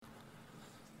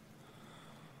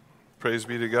Praise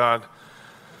be to God.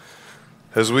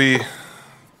 As we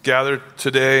gather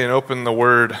today and open the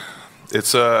Word,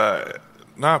 it's not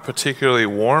a particularly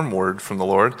warm word from the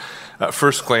Lord at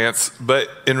first glance, but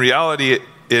in reality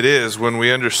it is when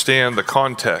we understand the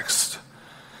context.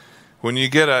 When you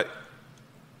get a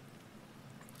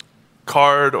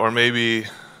card or maybe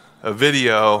a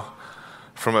video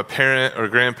from a parent or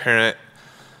grandparent,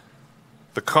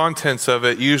 the contents of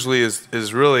it usually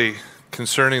is really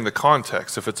concerning the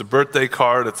context. If it's a birthday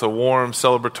card, it's a warm,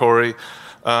 celebratory.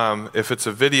 If it's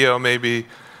a video, maybe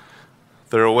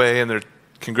they're away and they're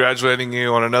congratulating you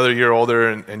on another year older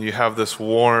and you have this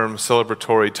warm,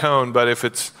 celebratory tone. But if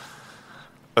it's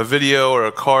a video or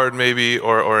a card maybe,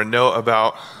 or a note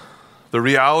about the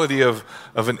reality of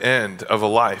an end of a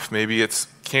life, maybe it's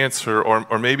cancer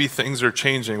or maybe things are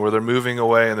changing where they're moving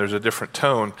away and there's a different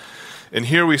tone. And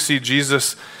here we see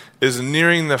Jesus is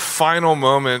nearing the final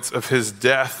moments of his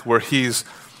death where he's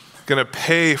going to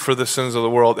pay for the sins of the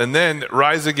world and then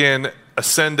rise again,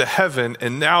 ascend to heaven.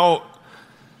 And now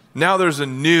there's a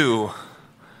new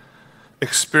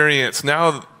experience.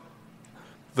 Now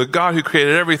the God who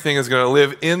created everything is going to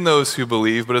live in those who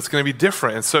believe, but it's going to be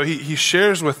different. And so he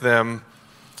shares with them,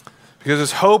 because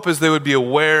his hope is they would be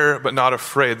aware but not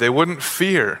afraid. They wouldn't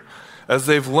fear. As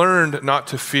they've learned not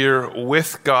to fear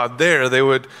with God there, they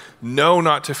would know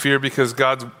not to fear because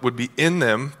God would be in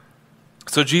them.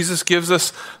 So Jesus gives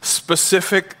us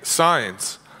specific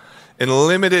signs in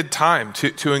limited time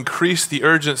to increase the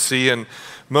urgency. And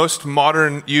most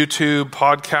modern YouTube,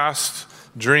 podcast,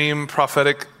 dream,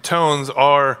 prophetic tones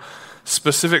are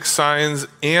specific signs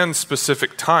and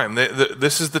specific time.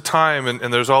 This is the time,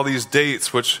 and there's all these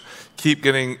dates which keep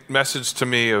getting messaged to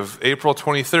me of April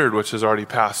 23rd, which has already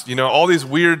passed. You know, all these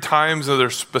weird times that are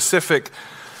specific.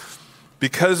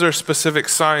 Because they're specific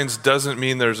signs doesn't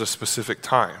mean there's a specific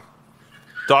time.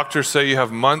 Doctors say you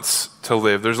have months to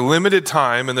live. There's a limited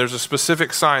time and there's a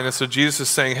specific sign. And so Jesus is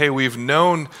saying, hey, we've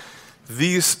known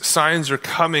these signs are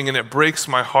coming and it breaks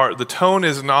my heart. The tone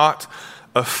is not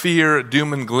a fear,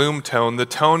 doom and gloom tone. The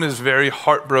tone is very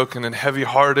heartbroken and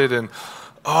heavy-hearted and,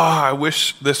 I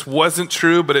wish this wasn't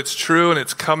true, but it's true and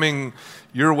it's coming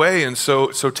your way. And so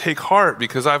take heart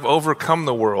because I've overcome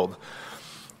the world.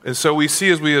 And so we see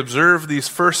as we observe these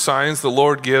first signs the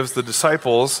Lord gives the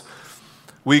disciples,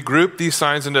 we group these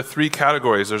signs into three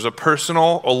categories. There's a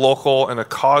personal, a local, and a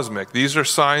cosmic. These are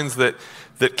signs that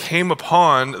came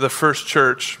upon the first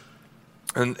church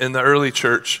and in the early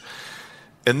church.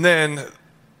 And then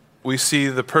we see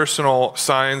the personal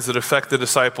signs that affect the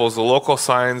disciples, the local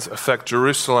signs affect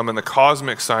Jerusalem, and the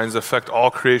cosmic signs affect all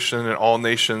creation and all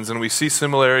nations. And we see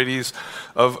similarities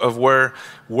of where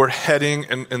we're heading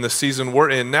in the season we're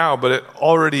in now, but it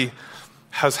already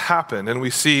has happened. And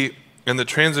we see in the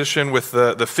transition with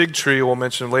the fig tree, we'll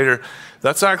mention later,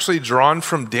 that's actually drawn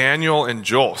from Daniel and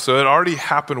Joel. So it already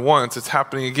happened once, it's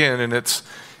happening again, and it's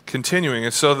continuing.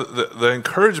 And so the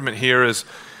encouragement here is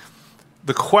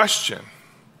the question.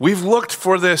 We've looked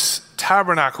for this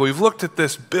tabernacle. We've looked at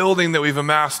this building that we've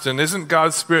amassed, and isn't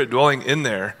God's Spirit dwelling in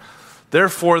there?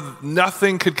 Therefore,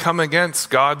 nothing could come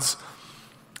against God's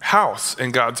house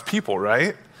and God's people,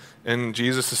 right? And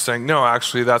Jesus is saying, no,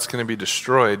 actually, that's going to be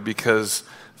destroyed because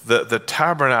the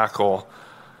tabernacle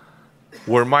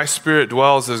where my Spirit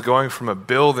dwells is going from a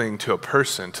building to a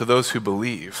person, to those who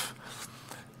believe.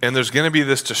 And there's going to be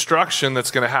this destruction that's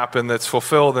going to happen that's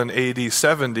fulfilled in AD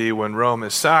 70 when Rome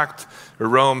is sacked, or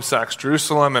Rome sacks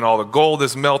Jerusalem, and all the gold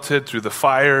is melted through the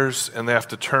fires, and they have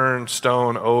to turn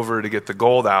stone over to get the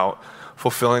gold out,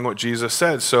 fulfilling what Jesus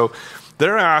said. So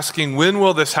they're asking, when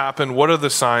will this happen? What are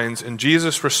the signs? And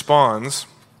Jesus responds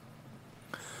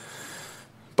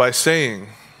by saying,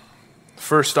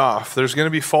 first off, there's going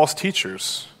to be false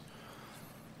teachers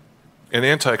and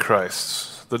antichrists.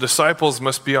 The disciples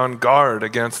must be on guard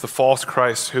against the false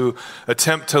Christs who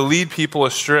attempt to lead people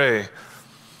astray.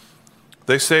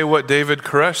 They say what David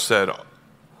Koresh said,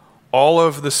 all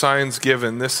of the signs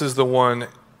given, this is the one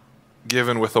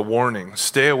given with a warning.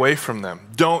 Stay away from them.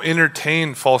 Don't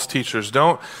entertain false teachers.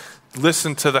 Don't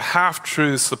listen to the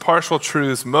half-truths, the partial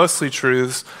truths, mostly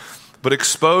truths, but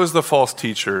expose the false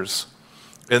teachers.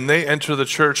 And they enter the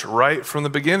church right from the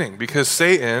beginning because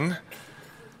Satan,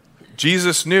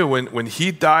 Jesus knew when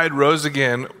he died, rose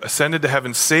again, ascended to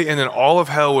heaven, Satan and all of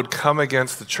hell would come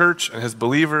against the church and his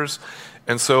believers.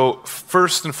 And so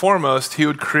first and foremost, he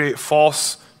would create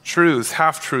false truths,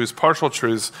 half-truths, partial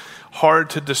truths, hard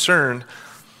to discern.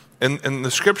 And the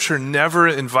scripture never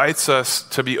invites us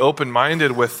to be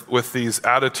open-minded with these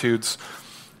attitudes,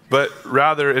 but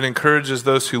rather it encourages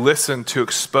those who listen to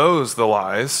expose the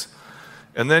lies.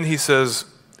 And then he says,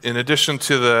 in addition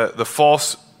to the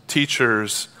false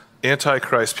teachers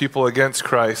Antichrist, people against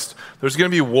Christ. There's going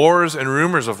to be wars and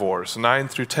rumors of wars, 9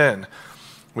 through 10,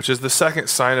 which is the second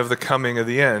sign of the coming of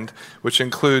the end, which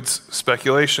includes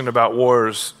speculation about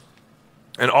wars.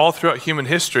 And all throughout human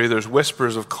history, there's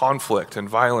whispers of conflict and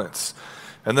violence.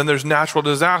 And then there's natural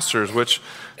disasters, which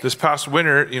this past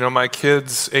winter, my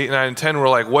kids, 8, 9, and 10, were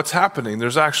like, what's happening?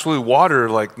 There's actually water,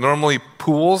 like normally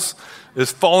pools,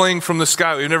 is falling from the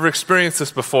sky. We've never experienced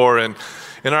this before. And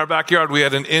in our backyard, we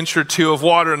had an inch or two of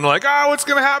water, and like, what's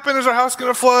going to happen? Is our house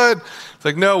going to flood? It's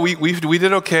like, no, we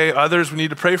did okay. Others, we need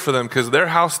to pray for them because their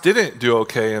house didn't do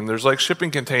okay. And there's like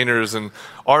shipping containers and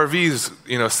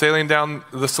RVs, sailing down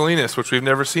the Salinas, which we've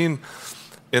never seen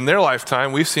in their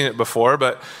lifetime. We've seen it before,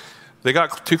 but they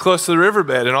got too close to the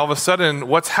riverbed, and all of a sudden,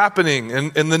 what's happening?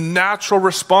 And the natural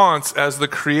response as the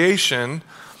creation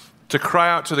to cry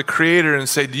out to the Creator and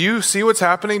say, do you see what's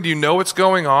happening? Do you know what's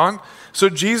going on? So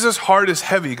Jesus' heart is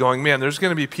heavy, going, man, there's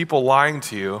going to be people lying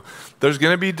to you. There's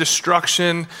going to be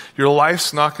destruction. Your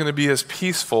life's not going to be as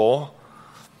peaceful.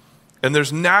 And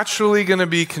there's naturally going to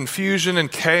be confusion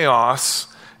and chaos.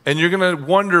 And you're going to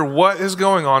wonder what is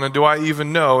going on, and do I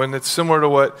even know? And it's similar to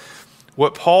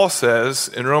what Paul says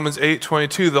in Romans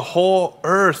 8:22. The whole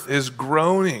earth is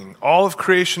groaning. All of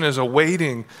creation is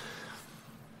awaiting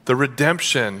the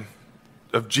redemption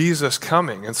of Jesus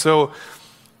coming. And so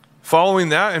following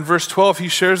that, in verse 12, he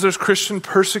shares there's Christian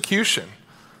persecution.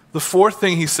 The fourth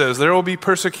thing he says, there will be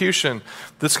persecution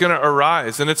that's going to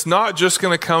arise. And it's not just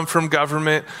going to come from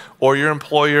government or your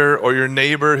employer or your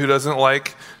neighbor who doesn't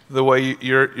like the way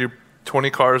your 20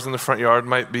 cars in the front yard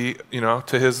might be,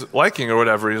 to his liking or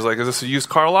whatever. He's like, is this a used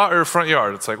car lot or a front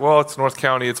yard? It's like, well, it's North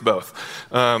County, it's both.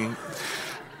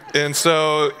 And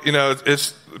so,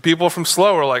 it's people from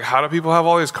SLO are like, how do people have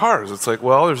all these cars? It's like,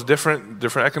 well, there's different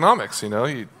economics,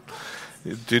 you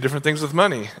do different things with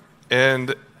money.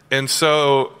 And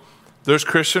so there's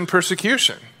Christian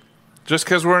persecution. Just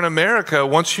because we're in America,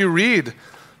 once you read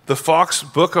the Fox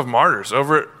Book of Martyrs,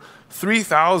 over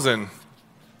 3,000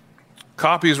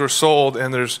 copies were sold,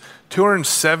 and there's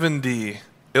 270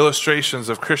 illustrations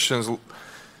of Christians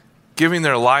giving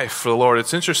their life for the Lord.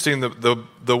 It's interesting,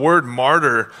 the word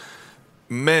martyr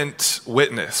meant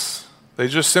witness. They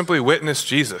just simply witnessed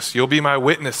Jesus. You'll be my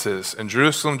witnesses in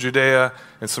Jerusalem, Judea,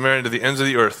 and Samaria, to the ends of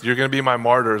the earth. You're going to be my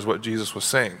martyr, is what Jesus was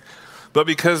saying. But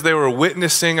because they were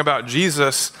witnessing about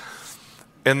Jesus,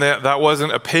 and that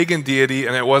wasn't a pagan deity,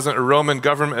 and it wasn't a Roman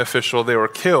government official, they were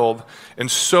killed. And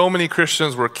so many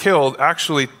Christians were killed.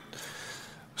 Actually,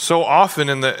 so often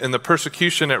in the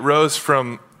persecution, it rose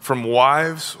from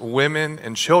wives, women,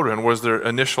 and children was their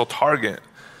initial target.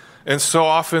 And so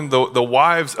often the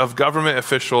wives of government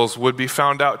officials would be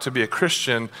found out to be a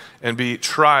Christian and be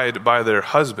tried by their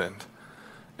husband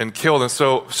and killed. And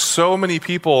so many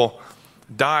people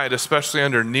died, especially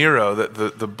under Nero, that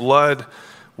the blood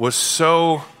was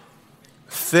so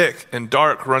thick and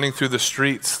dark running through the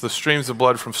streets, the streams of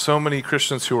blood from so many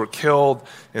Christians who were killed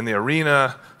in the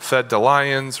arena, fed to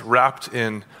lions, wrapped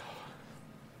in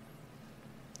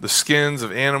the skins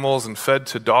of animals and fed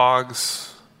to dogs.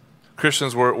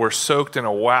 Christians were soaked in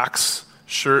a wax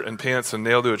shirt and pants and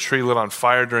nailed to a tree, lit on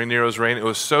fire during Nero's reign. It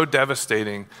was so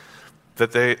devastating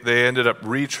that they ended up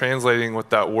retranslating what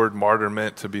that word martyr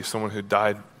meant to be someone who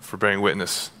died for bearing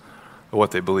witness of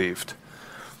what they believed.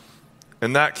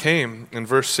 And that came in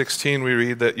verse 16. We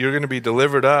read that you're going to be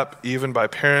delivered up even by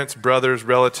parents, brothers,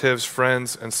 relatives,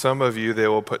 friends, and some of you they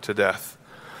will put to death.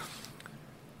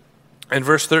 In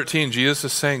verse 13, Jesus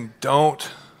is saying, don't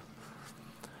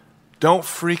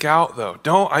freak out,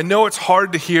 though. I know it's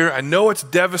hard to hear. I know it's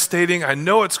devastating. I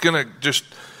know it's going to just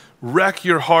wreck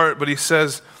your heart. But he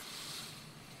says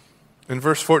in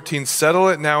verse 14, settle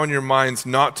it now in your minds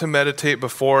not to meditate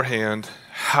beforehand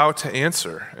how to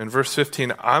answer. In verse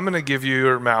 15, I'm going to give you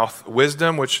your mouth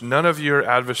wisdom, which none of your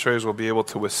adversaries will be able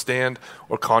to withstand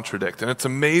or contradict. And it's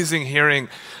amazing hearing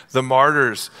the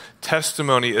martyrs'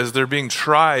 testimony as they're being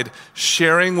tried,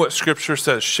 sharing what Scripture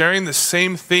says, sharing the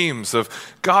same themes of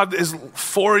God is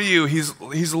for you,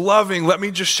 He's loving, let me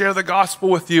just share the gospel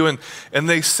with you. And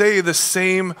they say the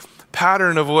same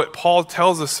pattern of what Paul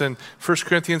tells us in 1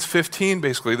 Corinthians 15,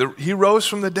 basically. He rose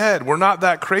from the dead. We're not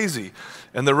that crazy.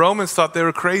 And the Romans thought they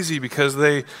were crazy because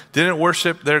they didn't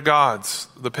worship their gods,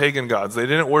 the pagan gods. They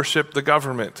didn't worship the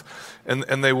government.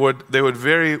 And they would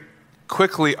very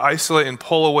quickly isolate and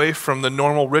pull away from the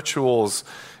normal rituals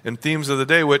and themes of the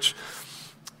day, which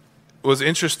was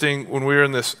interesting when we were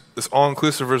in this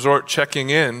all-inclusive resort checking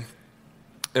in.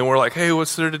 And we're like, hey,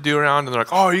 what's there to do around? And they're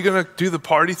like, oh, are you going to do the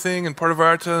party thing in Puerto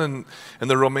Vallarta and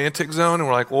the romantic zone? And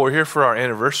we're like, well, we're here for our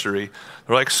anniversary.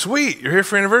 They're like, sweet, you're here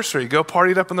for anniversary. Go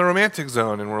party it up in the romantic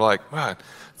zone. And we're like, man,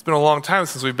 it's been a long time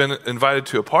since we've been invited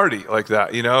to a party like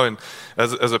that, you know? And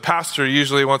as a pastor,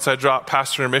 usually once I drop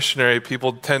pastor and missionary,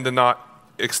 people tend to not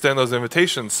extend those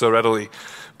invitations so readily.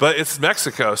 But it's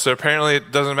Mexico, so apparently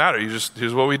it doesn't matter.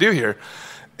 Here's what we do here.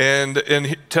 And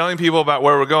telling people about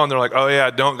where we're going, they're like, oh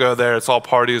yeah, don't go there. It's all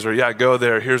parties. Or yeah, go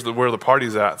there. Here's where the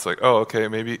party's at. It's like, oh, okay,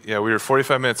 maybe, yeah, we were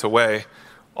 45 minutes away.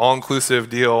 All-inclusive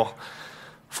deal,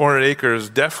 400 acres,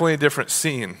 definitely a different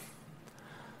scene.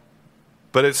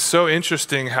 But it's so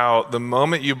interesting how the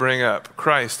moment you bring up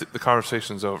Christ, the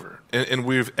conversation's over. And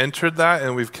we've entered that,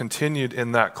 and we've continued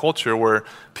in that culture where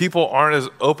people aren't as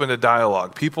open to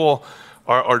dialogue. People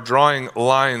are drawing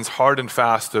lines hard and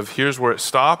fast of here's where it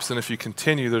stops, and if you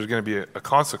continue, there's going to be a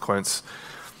consequence.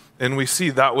 And we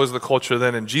see that was the culture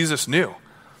then, and Jesus knew.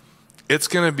 It's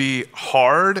going to be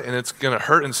hard, and it's going to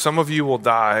hurt, and some of you will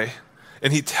die.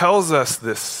 And he tells us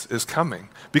this is coming.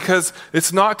 Because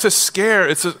it's not to scare,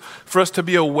 it's for us to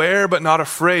be aware but not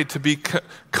afraid, to be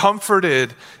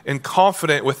comforted and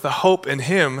confident with the hope in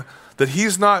him that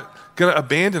he's not going to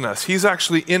abandon us. He's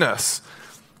actually in us,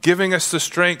 giving us the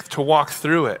strength to walk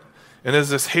through it. And as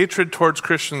this hatred towards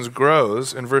Christians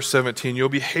grows, in verse 17, you'll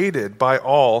be hated by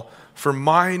all for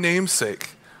my name's sake.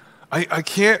 I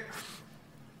can't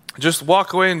just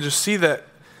walk away and just see that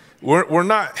we're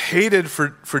not hated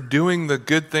for doing the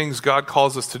good things God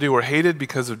calls us to do. We're hated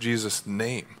because of Jesus'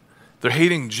 name. They're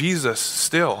hating Jesus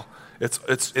still.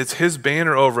 It's his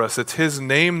banner over us. It's his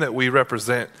name that we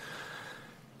represent.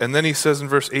 And then he says in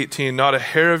verse 18, not a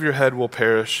hair of your head will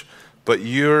perish, but by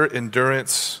your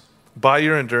endurance,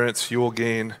 you will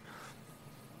gain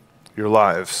your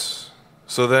lives.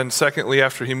 So then secondly,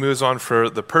 after he moves on for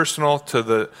the personal to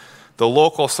the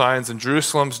local signs and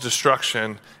Jerusalem's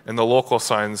destruction and the local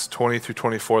signs 20 through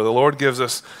 24, the Lord gives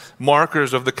us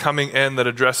markers of the coming end that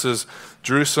addresses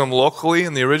Jerusalem locally.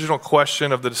 And the original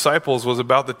question of the disciples was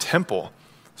about the temple.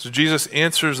 So Jesus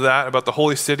answers that about the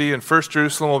holy city. And first,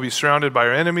 Jerusalem will be surrounded by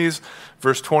her enemies.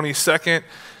 Verse 22,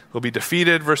 they'll be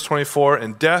defeated. Verse 24,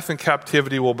 and death and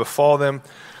captivity will befall them.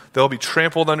 They'll be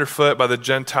trampled underfoot by the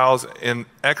Gentiles and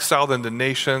exiled into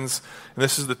nations. And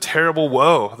this is the terrible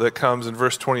woe that comes in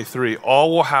verse 23.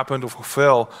 All will happen to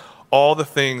fulfill all the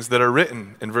things that are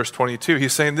written in verse 22.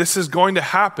 He's saying this is going to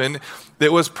happen.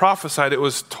 It was prophesied. It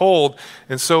was told.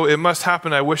 And so it must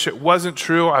happen. I wish it wasn't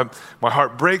true. My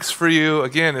heart breaks for you.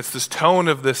 Again, it's this tone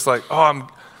of this like, oh, I'm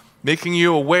making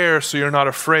you aware so you're not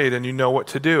afraid and you know what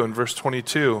to do in verse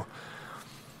 22.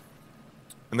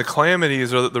 And the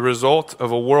calamities are the result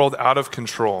of a world out of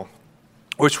control,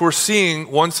 which we're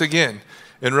seeing once again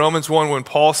in Romans 1 when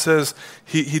Paul says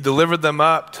he delivered them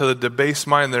up to the debased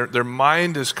mind. Their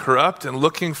mind is corrupt and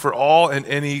looking for all and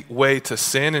any way to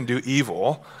sin and do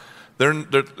evil. They're,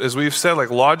 as we've said,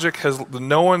 like logic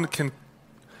no one can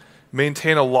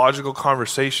maintain a logical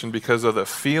conversation because of the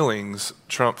feelings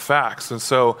trump facts. And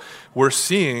so we're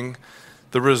seeing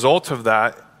the result of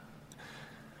that,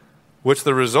 which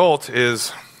the result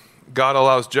is God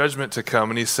allows judgment to come,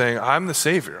 and he's saying, I'm the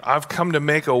Savior. I've come to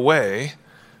make a way.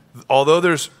 Although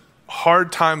there's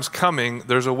hard times coming,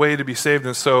 there's a way to be saved.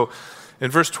 And so in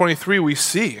verse 23, we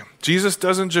see Jesus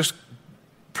doesn't just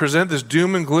present this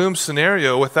doom and gloom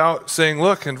scenario without saying,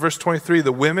 look, in verse 23,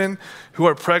 the women who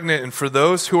are pregnant and for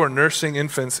those who are nursing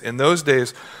infants in those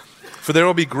days, for there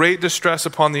will be great distress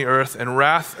upon the earth and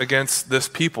wrath against this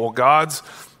people. God's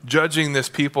judging this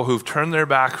people who've turned their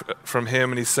back from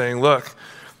him, and he's saying, look,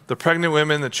 the pregnant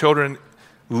women, the children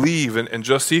leave. And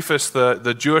Josephus,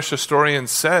 the Jewish historian,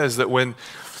 says that when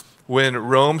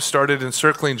Rome started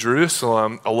encircling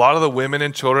Jerusalem, a lot of the women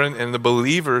and children and the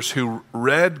believers who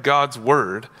read God's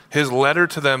word, his letter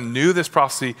to them, knew this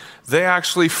prophecy, they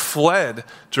actually fled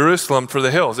Jerusalem for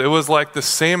the hills. It was like the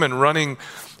salmon running.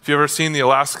 If you've ever seen the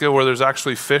Alaska where there's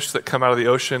actually fish that come out of the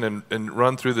ocean and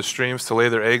run through the streams to lay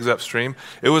their eggs upstream,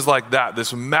 it was like that,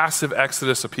 this massive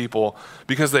exodus of people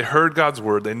because they heard God's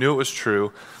word, they knew it was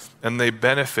true, and they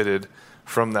benefited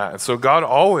from that. And so God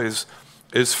always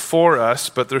is for us,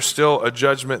 but there's still a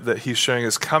judgment that he's showing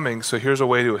is coming, so here's a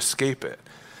way to escape it.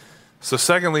 So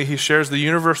secondly, he shares the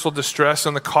universal distress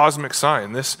and the cosmic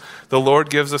sign. The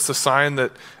Lord gives us a sign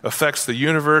that affects the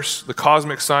universe, the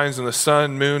cosmic signs in the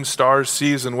sun, moon, stars,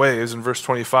 seas, and waves in verse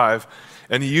 25.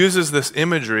 And he uses this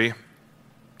imagery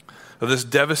of this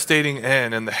devastating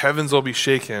end, and the heavens will be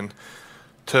shaken,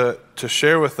 to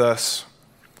share with us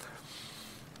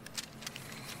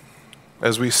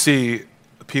as we see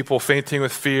people fainting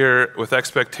with fear, with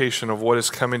expectation of what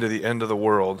is coming to the end of the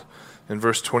world in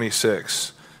verse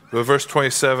 26. But verse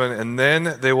 27, and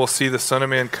then they will see the Son of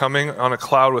Man coming on a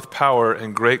cloud with power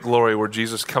and great glory, where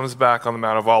Jesus comes back on the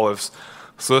Mount of Olives.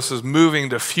 So this is moving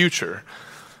to future.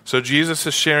 So Jesus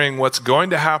is sharing what's going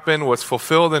to happen, what's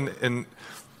fulfilled in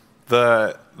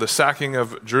the sacking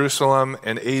of Jerusalem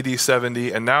in AD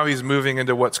 70, and now he's moving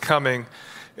into what's coming.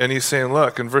 And he's saying,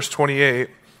 look, in verse 28,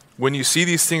 when you see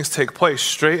these things take place,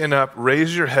 straighten up,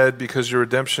 raise your head, because your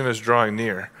redemption is drawing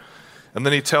near. And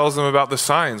then he tells them about the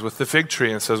signs with the fig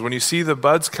tree and says, when you see the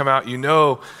buds come out, you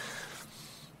know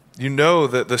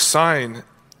that the sign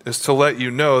is to let you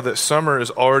know that summer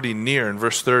is already near, in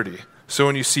verse 30. So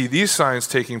when you see these signs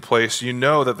taking place, you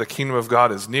know that the kingdom of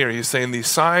God is near. He's saying these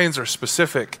signs are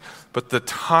specific, but the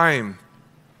time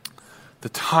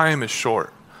is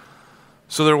short.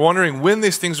 So they're wondering when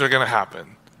these things are going to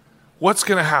happen. What's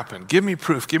going to happen? Give me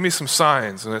proof. Give me some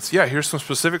signs. And it's, here's some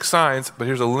specific signs, but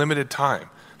here's a limited time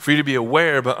for you to be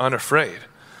aware but unafraid.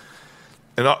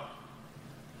 And I'll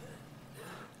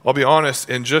be honest,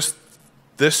 in just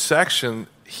this section,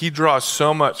 he draws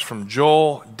so much from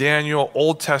Joel, Daniel,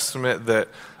 Old Testament, that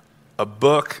a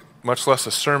book, much less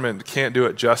a sermon, can't do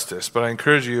it justice. But I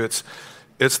encourage you, it's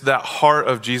that heart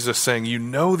of Jesus saying, you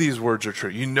know these words are true.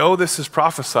 You know this is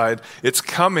prophesied. It's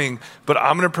coming, but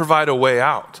I'm going to provide a way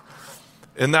out.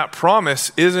 And that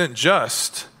promise isn't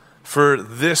just for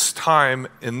this time,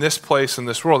 in this place, in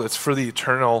this world. It's for the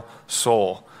eternal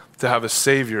soul, to have a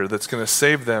Savior that's going to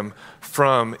save them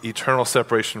from eternal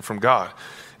separation from God.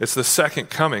 It's the second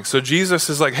coming. So Jesus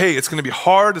is like, hey, it's going to be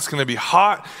hard, it's going to be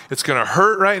hot, it's going to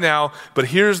hurt right now, but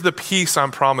here's the peace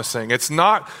I'm promising. It's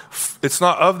not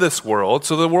of this world,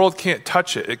 so the world can't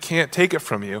touch it. It can't take it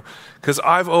from you, because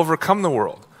I've overcome the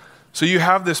world. So you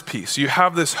have this peace, you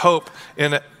have this hope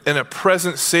in a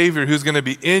present Savior who's going to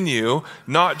be in you,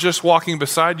 not just walking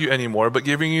beside you anymore, but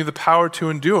giving you the power to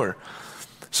endure.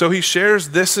 So he shares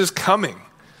this is coming.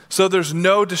 So there's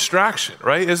no distraction,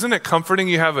 right? Isn't it comforting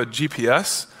you have a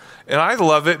GPS? And I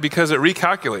love it because it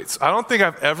recalculates. I don't think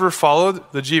I've ever followed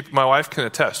the Jeep. My wife can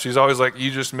attest. She's always like,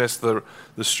 you just missed the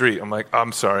street. I'm like,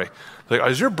 I'm sorry. Like,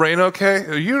 is your brain okay?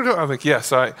 I'm like,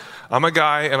 yes, I'm a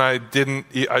guy and I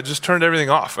just turned everything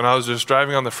off and I was just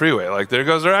driving on the freeway. Like, there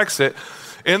goes our exit.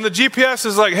 And the GPS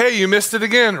is like, hey, you missed it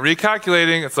again,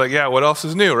 recalculating. It's like, yeah, what else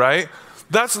is new, right?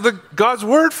 That's God's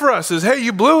word for us is, hey,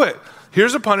 you blew it.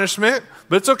 Here's a punishment,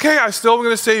 but it's okay. I'm still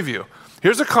going to save you.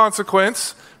 Here's a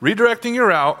consequence, redirecting your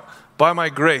route by my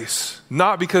grace,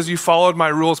 not because you followed my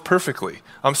rules perfectly.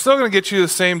 I'm still going to get you to the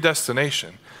same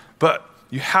destination, but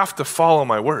you have to follow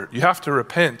my word. You have to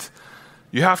repent.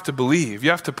 You have to believe.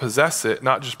 You have to possess it,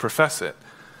 not just profess it.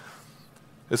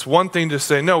 It's one thing to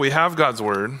say, no, we have God's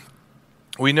word.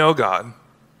 We know God,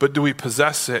 but do we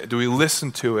possess it? Do we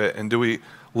listen to it? And do we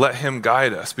let him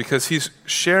guide us? Because he's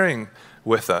sharing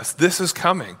with us. This is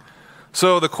coming.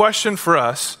 So the question for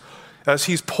us, as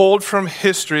he's pulled from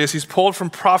history, as he's pulled from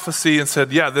prophecy and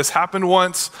said, yeah, this happened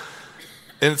once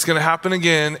and it's going to happen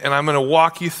again, and I'm going to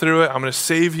walk you through it. I'm going to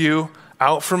save you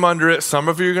out from under it. Some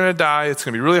of you are going to die. It's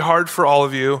going to be really hard for all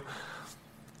of you.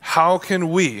 How can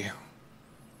we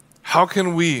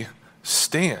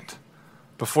stand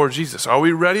before Jesus? Are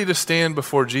we ready to stand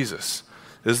before Jesus?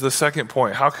 Is the second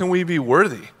point. How can we be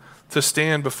worthy to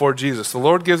stand before Jesus? The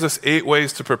Lord gives us 8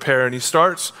 ways to prepare, and he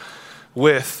starts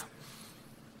with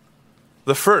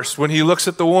the first, when he looks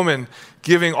at the woman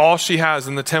giving all she has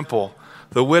in the temple,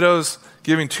 the widows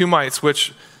giving 2 mites,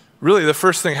 which really the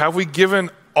first thing, have we given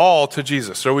all to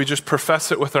Jesus? Or we just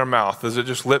profess it with our mouth? Is it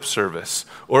just lip service?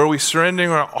 Or are we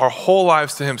surrendering our whole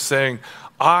lives to him, saying,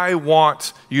 I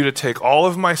want you to take all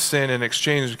of my sin in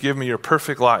exchange, give me your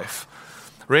perfect life?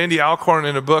 Randy Alcorn,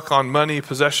 in a book on money,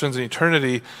 possessions, and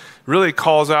eternity, really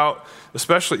calls out,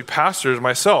 especially pastors,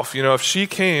 myself, if she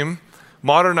came,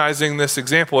 modernizing this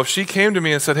example, if she came to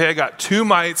me and said, hey, I got 2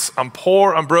 mites, I'm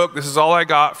poor, I'm broke, this is all I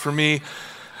got for me,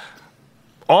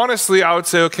 honestly, I would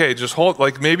say, okay, just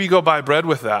maybe go buy bread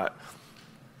with that.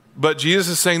 But Jesus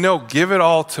is saying, no, give it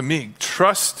all to me.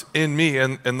 Trust in me.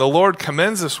 And the Lord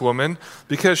commends this woman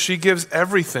because she gives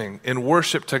everything in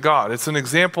worship to God. It's an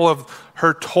example of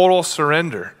her total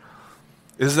surrender.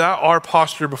 Is that our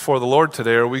posture before the Lord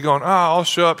today? Are we going, I'll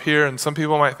show up here, and some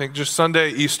people might think just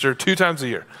Sunday, Easter, 2 times a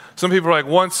year. Some people are like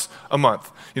once a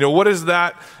month. What is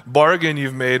that bargain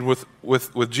you've made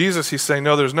with Jesus? He's saying,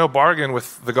 no, there's no bargain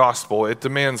with the gospel. It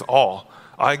demands all.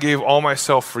 I gave all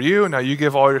myself for you, now you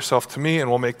give all yourself to me, and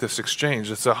we'll make this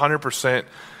exchange. It's 100%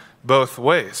 both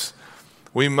ways.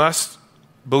 We must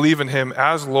believe in him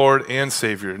as Lord and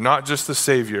Savior, not just the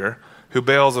Savior who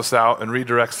bails us out and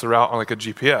redirects the route on like a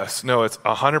GPS. No, it's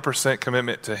 100%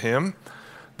 commitment to him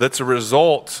that's a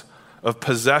result of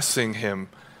possessing him,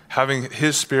 having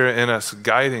his Spirit in us,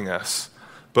 guiding us.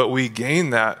 But we gain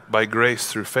that by grace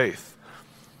through faith.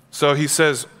 So he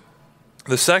says,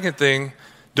 the second thing,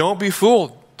 don't be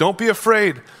fooled. Don't be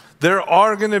afraid. There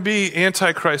are going to be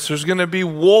antichrists. There's going to be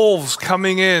wolves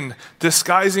coming in,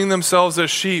 disguising themselves as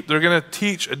sheep. They're going to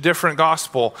teach a different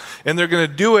gospel, and they're going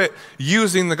to do it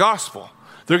using the gospel.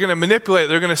 They're going to manipulate.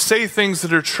 They're going to say things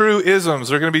that are true isms.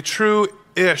 They're going to be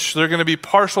true-ish. They're going to be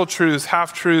partial truths,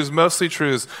 half-truths, mostly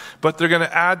truths, but they're going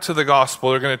to add to the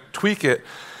gospel. They're going to tweak it.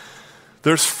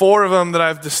 There's 4 of them that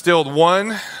I've distilled.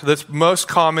 One that's most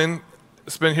common,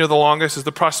 it's been here the longest, is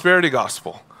the prosperity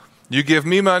gospel. You give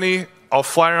me money, I'll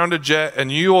fly around a jet,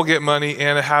 and you will get money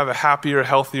and have a happier,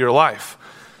 healthier life.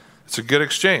 It's a good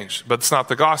exchange, but it's not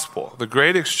the gospel. The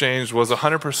great exchange was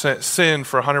 100% sin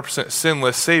for 100%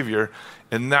 sinless Savior,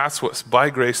 and that's what's by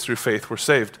grace through faith we're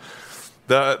saved.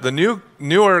 The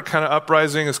newer kind of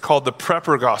uprising is called the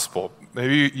prepper gospel.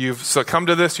 Maybe you've succumbed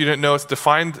to this. You didn't know it's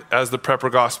defined as the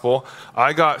prepper gospel.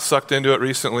 I got sucked into it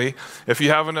recently. If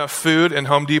you have enough food in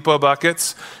Home Depot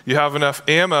buckets, you have enough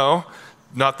ammo,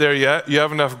 not there yet. You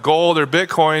have enough gold or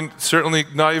Bitcoin, certainly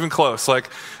not even close. Like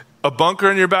a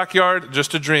bunker in your backyard,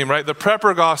 just a dream, right? The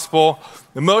prepper gospel,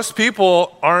 most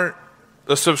people aren't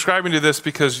subscribing to this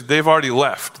because they've already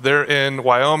left. They're in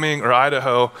Wyoming or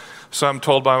Idaho. So I'm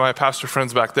told by my pastor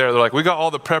friends back there, they're like, we got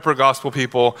all the prepper gospel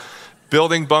people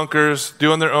building bunkers,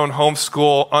 doing their own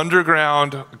homeschool,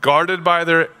 underground, guarded by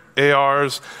their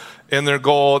ARs and their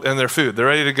gold and their food. They're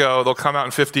ready to go. They'll come out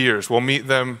in 50 years. We'll meet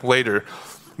them later.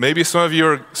 Maybe some of you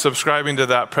are subscribing to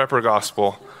that prepper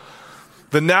gospel.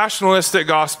 The nationalistic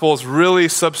gospel is really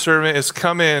subservient. It's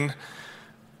come in,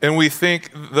 and we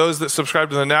think, those that subscribe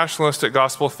to the nationalistic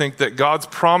gospel think that God's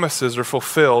promises are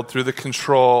fulfilled through the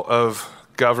control of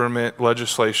government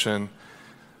legislation.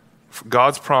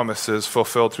 God's promises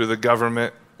fulfilled through the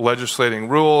government legislating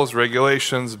rules,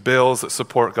 regulations, bills that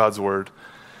support God's word.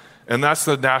 And that's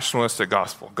the nationalistic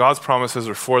gospel. God's promises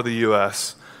are for the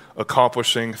U.S.,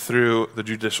 accomplishing through the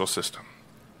judicial system.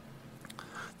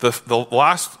 The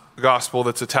last gospel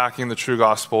that's attacking the true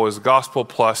gospel is gospel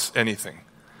plus anything.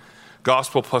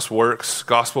 Gospel plus works,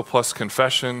 gospel plus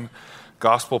confession,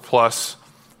 gospel plus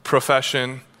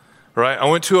profession. Right? I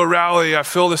went to a rally, I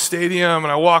filled a stadium,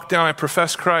 and I walked down, I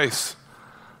professed Christ.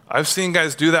 I've seen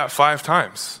guys do that 5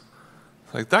 times.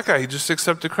 Like, that guy, he just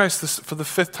accepted Christ for the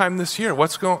 5th time this year.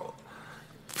 What's going on?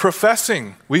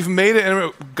 Professing. We've made it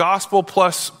in gospel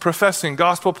plus professing,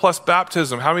 gospel plus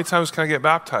baptism. How many times can I get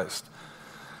baptized?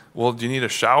 Well, do you need a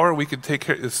shower? We could take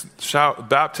care of this.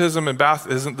 Baptism and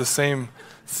bath isn't the same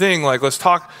thing. Like, let's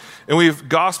talk. And we've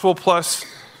gospel plus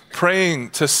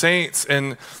praying to saints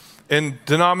and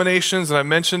denominations, and I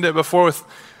mentioned it before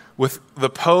with the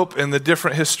Pope and the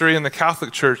different history in the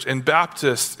Catholic Church and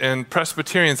Baptists and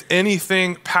Presbyterians,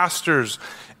 anything, pastors,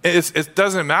 it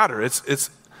doesn't matter. It's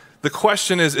the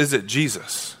question is it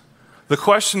Jesus? The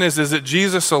question is it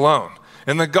Jesus alone?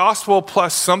 And the gospel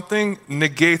plus something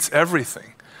negates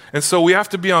everything. And so we have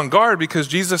to be on guard because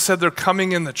Jesus said they're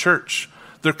coming in the church.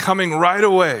 They're coming right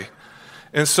away.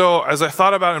 And so as I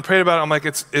thought about it and prayed about it, I'm like,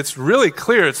 it's really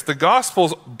clear. It's the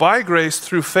gospel's by grace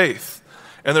through faith.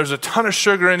 And there's a ton of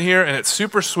sugar in here, and it's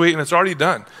super sweet, and it's already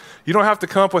done. You don't have to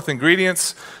come up with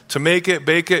ingredients to make it,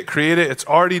 bake it, create it. It's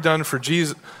already done for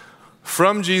Jesus,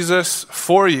 from Jesus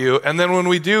for you. And then when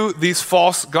we do these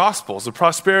false gospels, the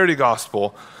prosperity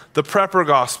gospel, the prepper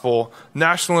gospel,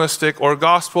 nationalistic, or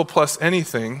gospel plus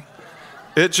anything,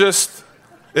 it just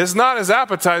is not as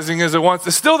appetizing as it wants.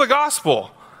 It's still the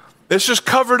gospel. It's just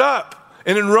covered up.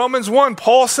 And in Romans 1,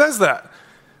 Paul says that.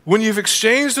 When you've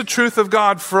exchanged the truth of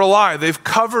God for a lie, they've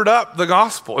covered up the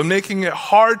gospel and making it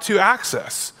hard to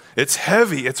access. It's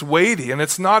heavy, it's weighty, and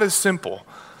it's not as simple.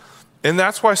 And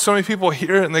that's why so many people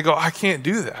hear it and they go, I can't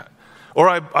do that. Or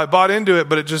I bought into it,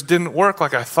 but it just didn't work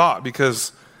like I thought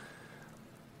because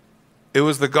it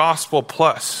was the gospel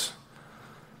plus.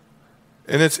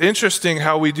 And it's interesting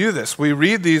how we do this. We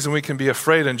read these and we can be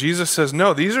afraid. And Jesus says,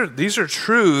 no, these are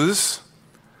truths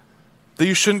that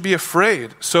you shouldn't be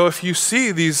afraid. So if you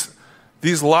see these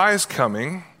lies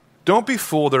coming, don't be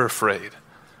fooled or afraid.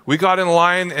 We got in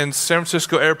line in San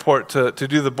Francisco airport to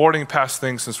do the boarding pass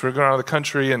thing since we're going out of the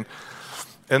country. And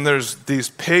there's these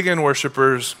pagan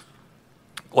worshipers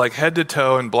like head to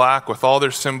toe in black with all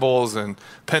their symbols and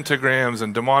pentagrams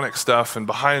and demonic stuff. And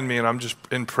behind me, and I'm just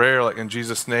in prayer, like in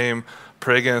Jesus' name,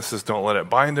 pray against this, don't let it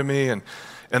bind to me.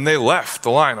 And they left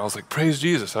the line. I was like, praise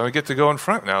Jesus. I get to go in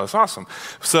front now. That's awesome.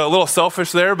 So a little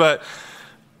selfish there, but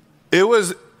it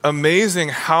was amazing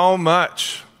how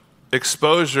much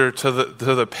exposure to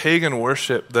the pagan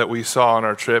worship that we saw on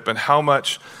our trip and how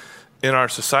much in our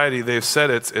society, they've said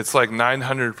it's like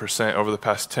 900% over the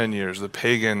past 10 years. The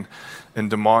pagan and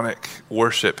demonic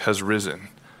worship has risen.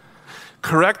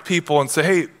 Correct people and say,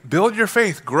 hey, build your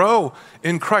faith, grow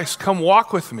in Christ, come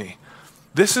walk with me.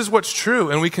 This is what's true,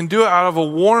 and we can do it out of a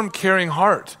warm, caring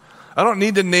heart. I don't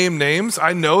need to name names.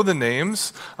 I know the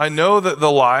names. I know the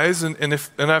lies, and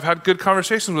I've had good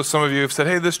conversations with some of you who've said,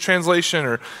 hey, this translation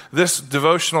or this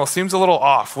devotional seems a little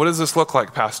off. What does this look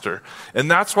like, Pastor? And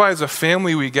that's why as a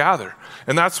family we gather.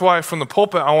 And that's why from the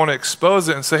pulpit I want to expose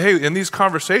it and say, hey, in these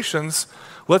conversations,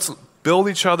 let's build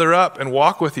each other up and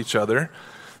walk with each other.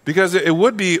 Because it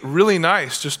would be really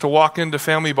nice just to walk into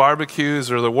family barbecues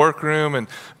or the workroom and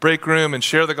break room and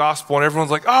share the gospel, and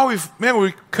everyone's like, oh,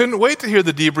 we couldn't wait to hear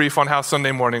the debrief on how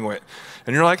Sunday morning went.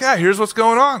 And you're like, yeah, here's what's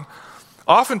going on.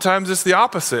 Oftentimes it's the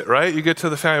opposite, right? You get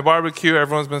to the family barbecue,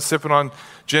 everyone's been sipping on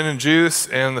gin and juice,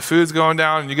 and the food's going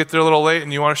down, and you get there a little late,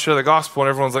 and you want to share the gospel, and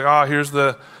everyone's like, oh, here's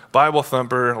the Bible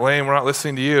thumper, lame, we're not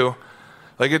listening to you.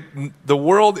 The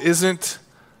world isn't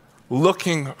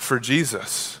looking for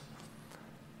Jesus.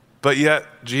 But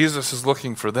yet, Jesus is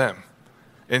looking for them.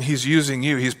 And he's using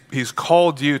you. He's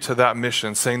called you to that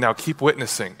mission, saying, now keep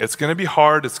witnessing. It's going to be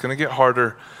hard. It's going to get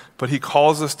harder. But he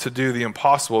calls us to do the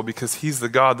impossible because he's the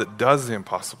God that does the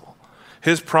impossible.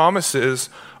 His promises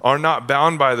are not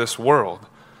bound by this world.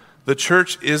 The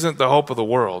church isn't the hope of the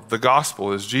world. The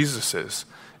gospel is Jesus's.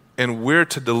 And we're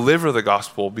to deliver the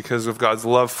gospel because of God's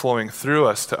love flowing through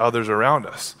us to others around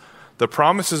us. The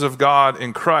promises of God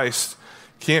in Christ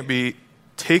can't be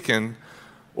taken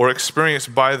or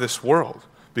experienced by this world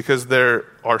because there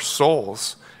are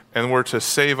souls and we're to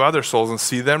save other souls and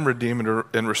see them redeemed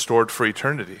and restored for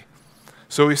eternity.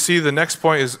 So we see the next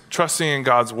point is trusting in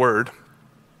God's word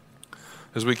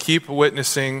as we keep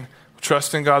witnessing,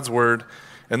 trust in God's word.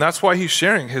 And that's why he's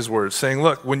sharing his word, saying,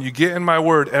 look, when you get in my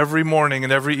word every morning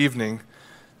and every evening,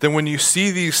 then when you see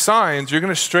these signs, you're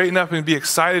going to straighten up and be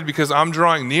excited because I'm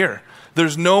drawing near.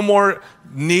 There's no more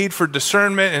need for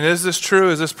discernment. And is this true?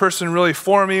 Is this person really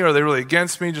for me? Or are they really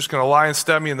against me? Just going to lie and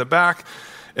stab me in the back?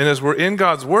 And as we're in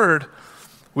God's word,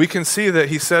 we can see that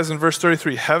he says in verse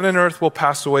 33, heaven and earth will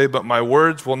pass away, but my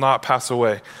words will not pass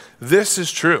away. This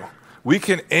is true. We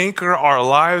can anchor our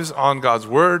lives on God's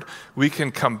word. We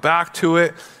can come back to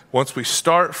it. Once we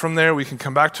start from there, we can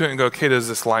come back to it and go, okay, does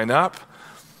this line up?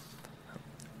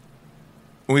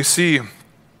 We see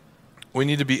we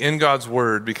need to be in God's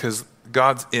word because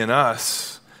God's in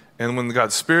us, and when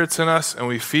God's Spirit's in us and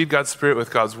we feed God's Spirit with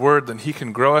God's word, then he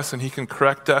can grow us and he can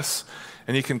correct us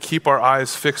and he can keep our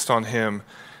eyes fixed on him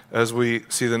as we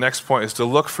see the next point is to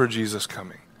look for Jesus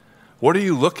coming. What are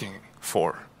you looking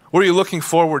for? What are you looking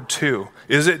forward to?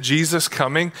 Is it Jesus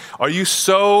coming? Are you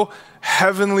so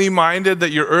heavenly minded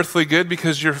that you're earthly good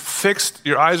because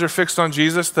your eyes are fixed on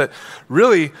Jesus that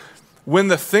really when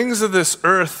the things of this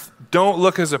earth don't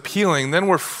look as appealing, then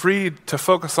we're free to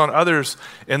focus on others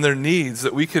and their needs,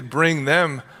 that we could bring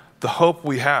them the hope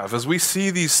we have. As we see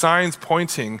these signs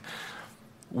pointing,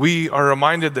 we are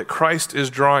reminded that Christ is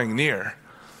drawing near.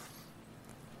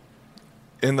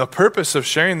 And the purpose of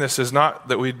sharing this is not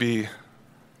that we'd be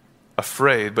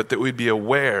afraid, but that we'd be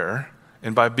aware.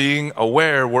 And by being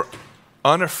aware, we're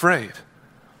unafraid.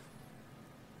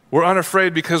 We're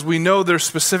unafraid because we know there's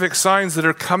specific signs that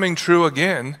are coming true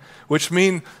again, which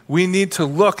mean we need to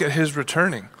look at his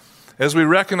returning. As we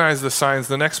recognize the signs,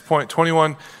 the next point,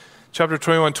 chapter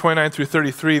 21, 29 through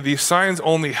 33, these signs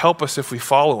only help us if we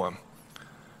follow him.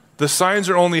 The signs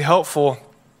are only helpful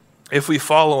if we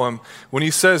follow him. When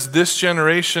he says this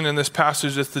generation in this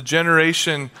passage, it's the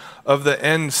generation of the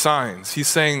end signs. He's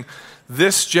saying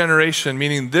this generation,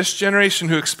 meaning this generation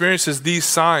who experiences these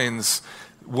signs,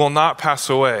 will not pass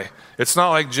away. It's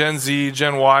not like Gen Z,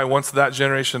 Gen Y, once that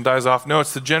generation dies off. No,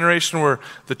 it's the generation where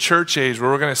the church age, where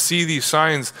we're going to see these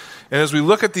signs. And as we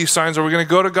look at these signs, are we going to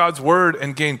go to God's word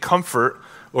and gain comfort?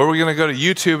 Or are we going to go to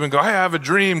YouTube and go, hey, I have a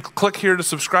dream. Click here to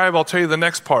subscribe. I'll tell you the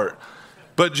next part.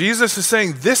 But Jesus is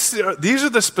saying, these are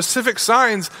the specific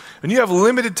signs, and you have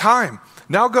limited time.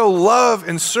 Now go love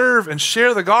and serve and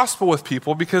share the gospel with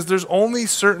people because there's only a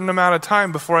certain amount of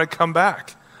time before I come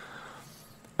back.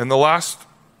 And the last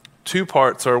two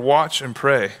parts are watch and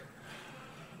pray.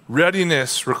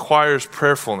 Readiness requires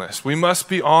prayerfulness. We must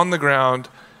be on the ground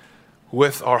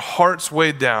with our hearts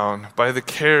weighed down by the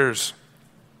cares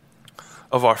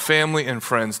of our family and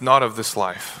friends, not of this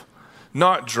life.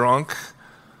 Not drunk,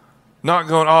 not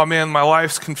going, oh man, my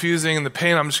life's confusing and the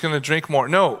pain, I'm just going to drink more.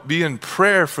 No, be in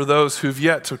prayer for those who've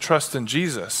yet to trust in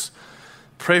Jesus.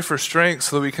 Pray for strength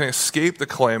so that we can escape the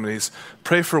calamities.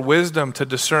 Pray for wisdom to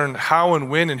discern how and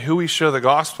when and who we share the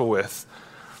gospel with.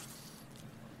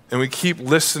 And we keep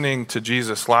listening to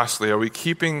Jesus. Lastly, are we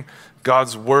keeping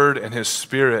God's word and his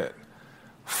spirit,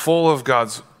 full of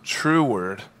God's true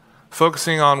word,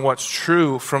 focusing on what's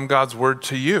true from God's word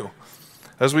to you.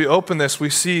 As we open this, we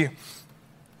see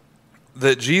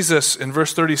that Jesus, in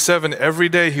verse 37, every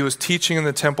day he was teaching in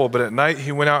the temple, but at night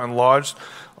he went out and lodged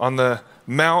on the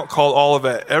mount called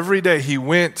Olivet. Every day he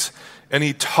went and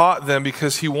he taught them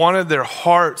because he wanted their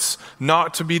hearts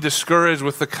not to be discouraged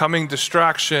with the coming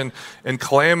distraction and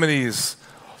calamities.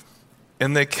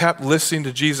 And they kept listening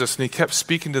to Jesus, and he kept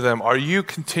speaking to them. Are you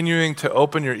continuing to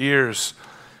open your ears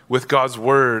with God's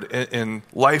word in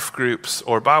life groups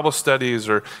or Bible studies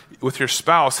or with your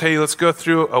spouse? Hey, let's go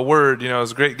through a word.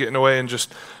 It's great getting away and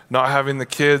just not having the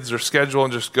kids or schedule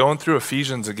and just going through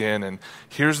Ephesians again. And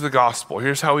here's the gospel.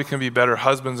 Here's how we can be better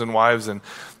husbands and wives and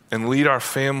lead our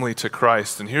family to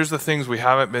Christ. And here's the things we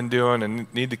haven't been doing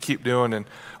and need to keep doing. And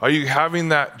are you having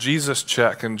that Jesus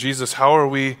check? And Jesus, how are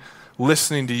we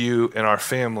listening to you in our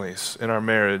families, in our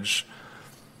marriage,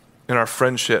 in our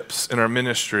friendships, in our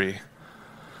ministry?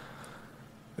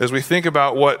 As we think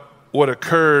about what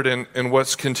occurred and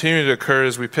what's continuing to occur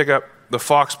as we pick up the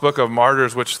Fox Book of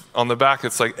Martyrs, which on the back,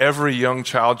 it's like every young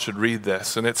child should read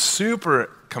this. And it's super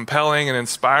compelling and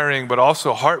inspiring, but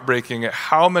also heartbreaking at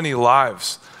how many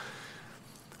lives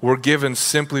were given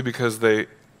simply because they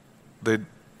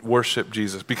worshiped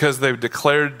Jesus, because they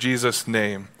declared Jesus'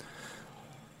 name.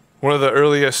 One of the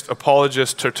earliest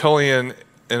apologists, Tertullian,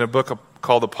 in a book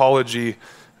called Apology,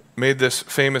 made this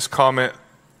famous comment: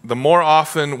 the more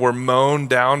often we're mown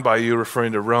down by you,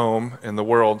 referring to Rome and the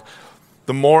world,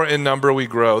 the more in number we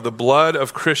grow. The blood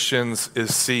of Christians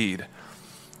is seed.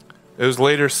 It was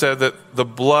later said that the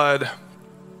blood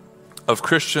of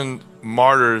Christian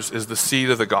martyrs is the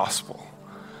seed of the gospel.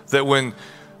 That when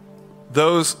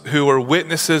those who were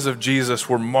witnesses of Jesus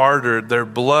were martyred, their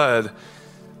blood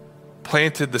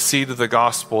planted the seed of the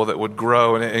gospel that would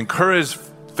grow, and it encouraged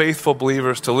faithful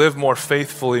believers to live more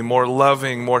faithfully, more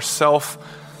loving, more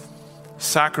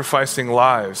self-sacrificing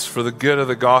lives for the good of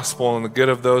the gospel and the good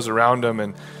of those around them.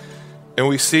 And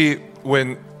we see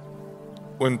when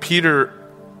Peter's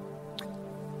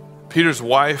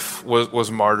wife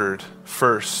was martyred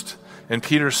first, and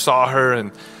Peter saw her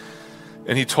and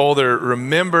he told her,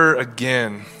 remember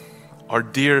again our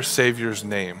dear Savior's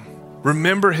name.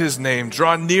 Remember his name.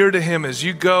 Draw near to him as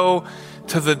you go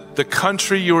to the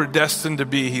country you were destined to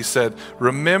be. He said,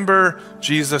 remember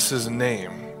Jesus'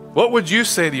 name. What would you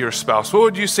say to your spouse? What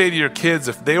would you say to your kids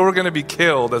if they were going to be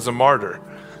killed as a martyr?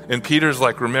 And Peter's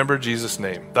like, remember Jesus'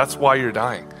 name. That's why you're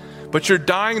dying. But you're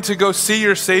dying to go see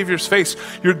your Savior's face.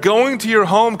 You're going to your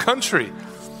home country.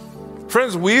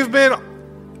 Friends, we've been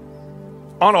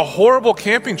on a horrible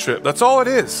camping trip. That's all it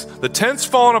is. The tent's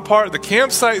falling apart. The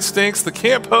campsite stinks. The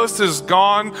camp host is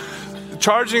gone,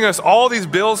 charging us all these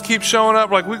bills keep showing up.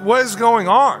 Like, what is going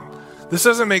on? This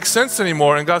doesn't make sense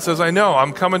anymore. And God says, I know,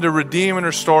 I'm coming to redeem and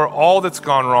restore all that's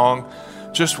gone wrong.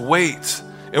 Just wait.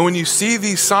 And when you see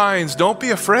these signs, don't be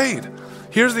afraid.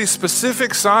 Here's these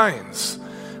specific signs.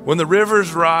 When the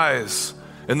rivers rise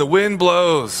and the wind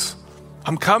blows,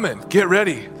 I'm coming. Get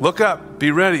ready. Look up. Be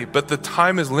ready. But the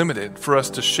time is limited for us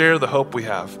to share the hope we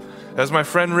have. As my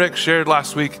friend Rick shared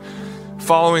last week,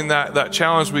 following that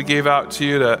challenge we gave out to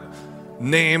you to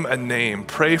name a name,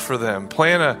 pray for them,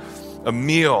 plan a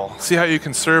meal, see how you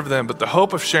can serve them. But the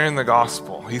hope of sharing the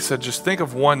gospel, he said, just think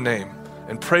of one name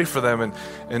and pray for them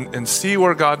and see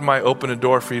where God might open a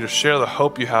door for you to share the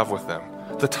hope you have with them.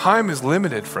 The time is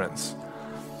limited, friends.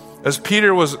 As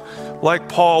Peter was, like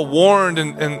Paul, warned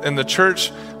and the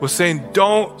church was saying,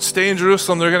 don't stay in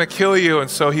Jerusalem, they're going to kill you. And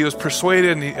so he was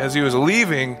persuaded, and as he was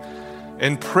leaving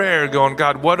in prayer, going,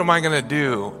 God, what am I going to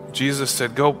do? Jesus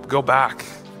said, go back.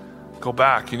 Go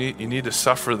back. You need to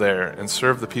suffer there and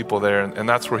serve the people there. And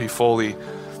that's where he fully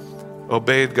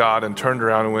obeyed God and turned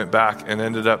around and went back and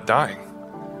ended up dying,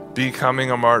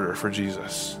 becoming a martyr for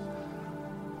Jesus.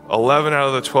 11 out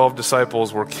of the 12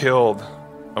 disciples were killed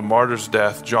a martyr's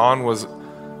death. John was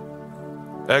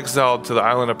exiled to the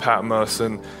island of Patmos.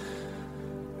 And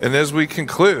as we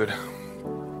conclude,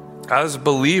 as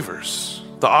believers,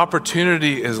 the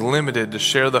opportunity is limited to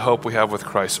share the hope we have with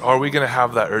Christ. Are we going to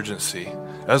have that urgency?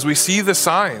 As we see the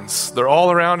signs, they're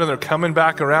all around and they're coming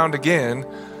back around again.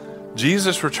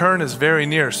 Jesus' return is very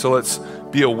near. So let's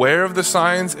be aware of the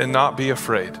signs and not be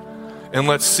afraid. And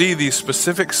let's see these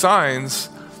specific signs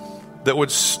that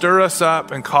would stir us up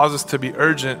and cause us to be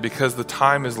urgent because the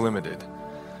time is limited.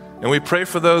 And we pray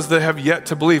for those that have yet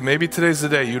to believe. Maybe today's the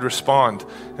day you'd respond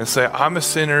and say, I'm a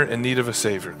sinner in need of a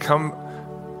Savior. Come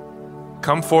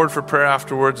forward for prayer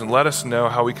afterwards and let us know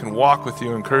how we can walk with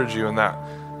you, encourage you in that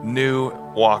new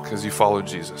walk as you follow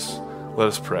Jesus. Let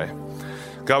us pray.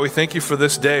 God, we thank you for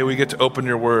this day. We get to open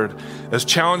your word. As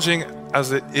challenging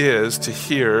as it is to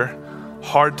hear,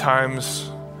 hard times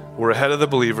were ahead of the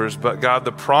believers, but God,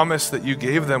 the promise that you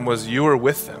gave them was you were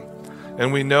with them.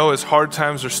 And we know as hard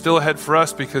times are still ahead for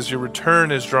us because your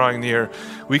return is drawing near,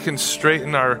 we can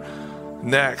straighten our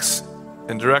necks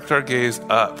and direct our gaze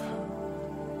up,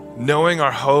 knowing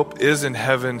our hope is in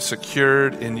heaven,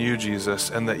 secured in you,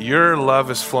 Jesus, and that your love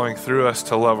is flowing through us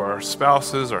to love our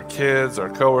spouses, our kids, our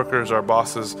coworkers, our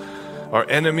bosses, our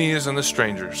enemies, and the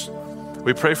strangers.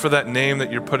 We pray for that name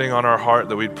that you're putting on our heart,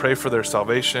 that we'd pray for their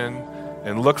salvation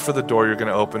and look for the door you're going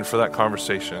to open for that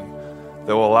conversation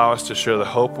that will allow us to share the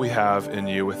hope we have in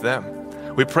you with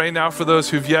them. We pray now for those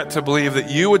who've yet to believe that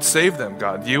you would save them,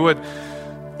 God. You would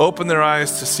open their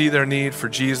eyes to see their need for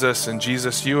Jesus, and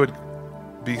Jesus, you would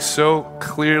be so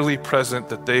clearly present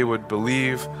that they would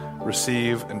believe,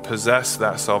 receive, and possess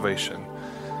that salvation.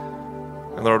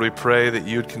 And Lord, we pray that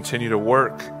you would continue to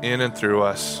work in and through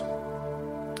us,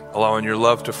 allowing your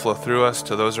love to flow through us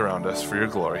to those around us for your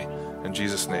glory. In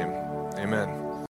Jesus' name, amen.